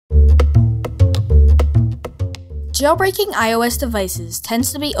Jailbreaking iOS devices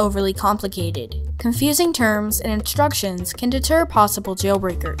tends to be overly complicated. Confusing terms and instructions can deter possible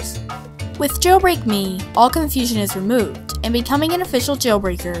jailbreakers. With JailbreakME, all confusion is removed, and becoming an official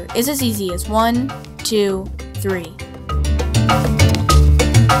jailbreaker is as easy as 1, 2, 3.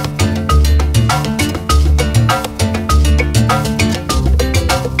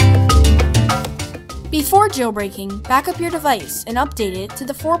 Before jailbreaking, back up your device and update it to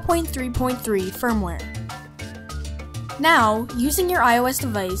the 4.3.3 firmware. Now, using your iOS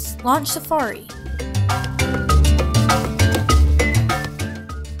device, launch Safari.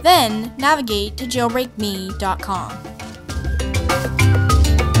 Then, navigate to JailbreakME.com.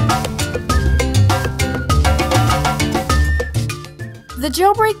 The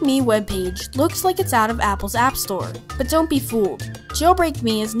JailbreakME webpage looks like it's out of Apple's App Store, but don't be fooled.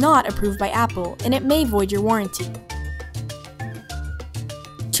 JailbreakME is not approved by Apple, and it may void your warranty.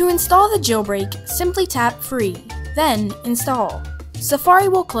 To install the jailbreak, simply tap Free, then Install. Safari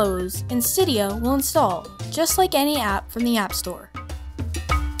will close, and Cydia will install, just like any app from the App Store.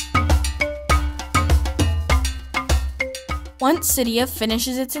 Once Cydia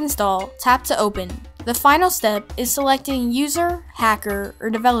finishes its install, tap to open. The final step is selecting User, Hacker, or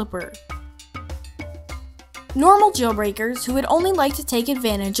Developer. Normal jailbreakers who would only like to take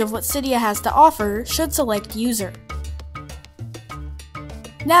advantage of what Cydia has to offer should select User.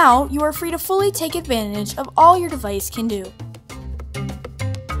 Now, you are free to fully take advantage of all your device can do.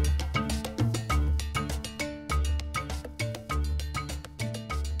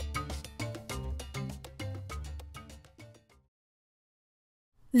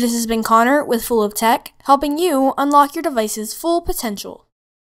 This has been Connor with fulloftech, helping you unlock your device's full potential.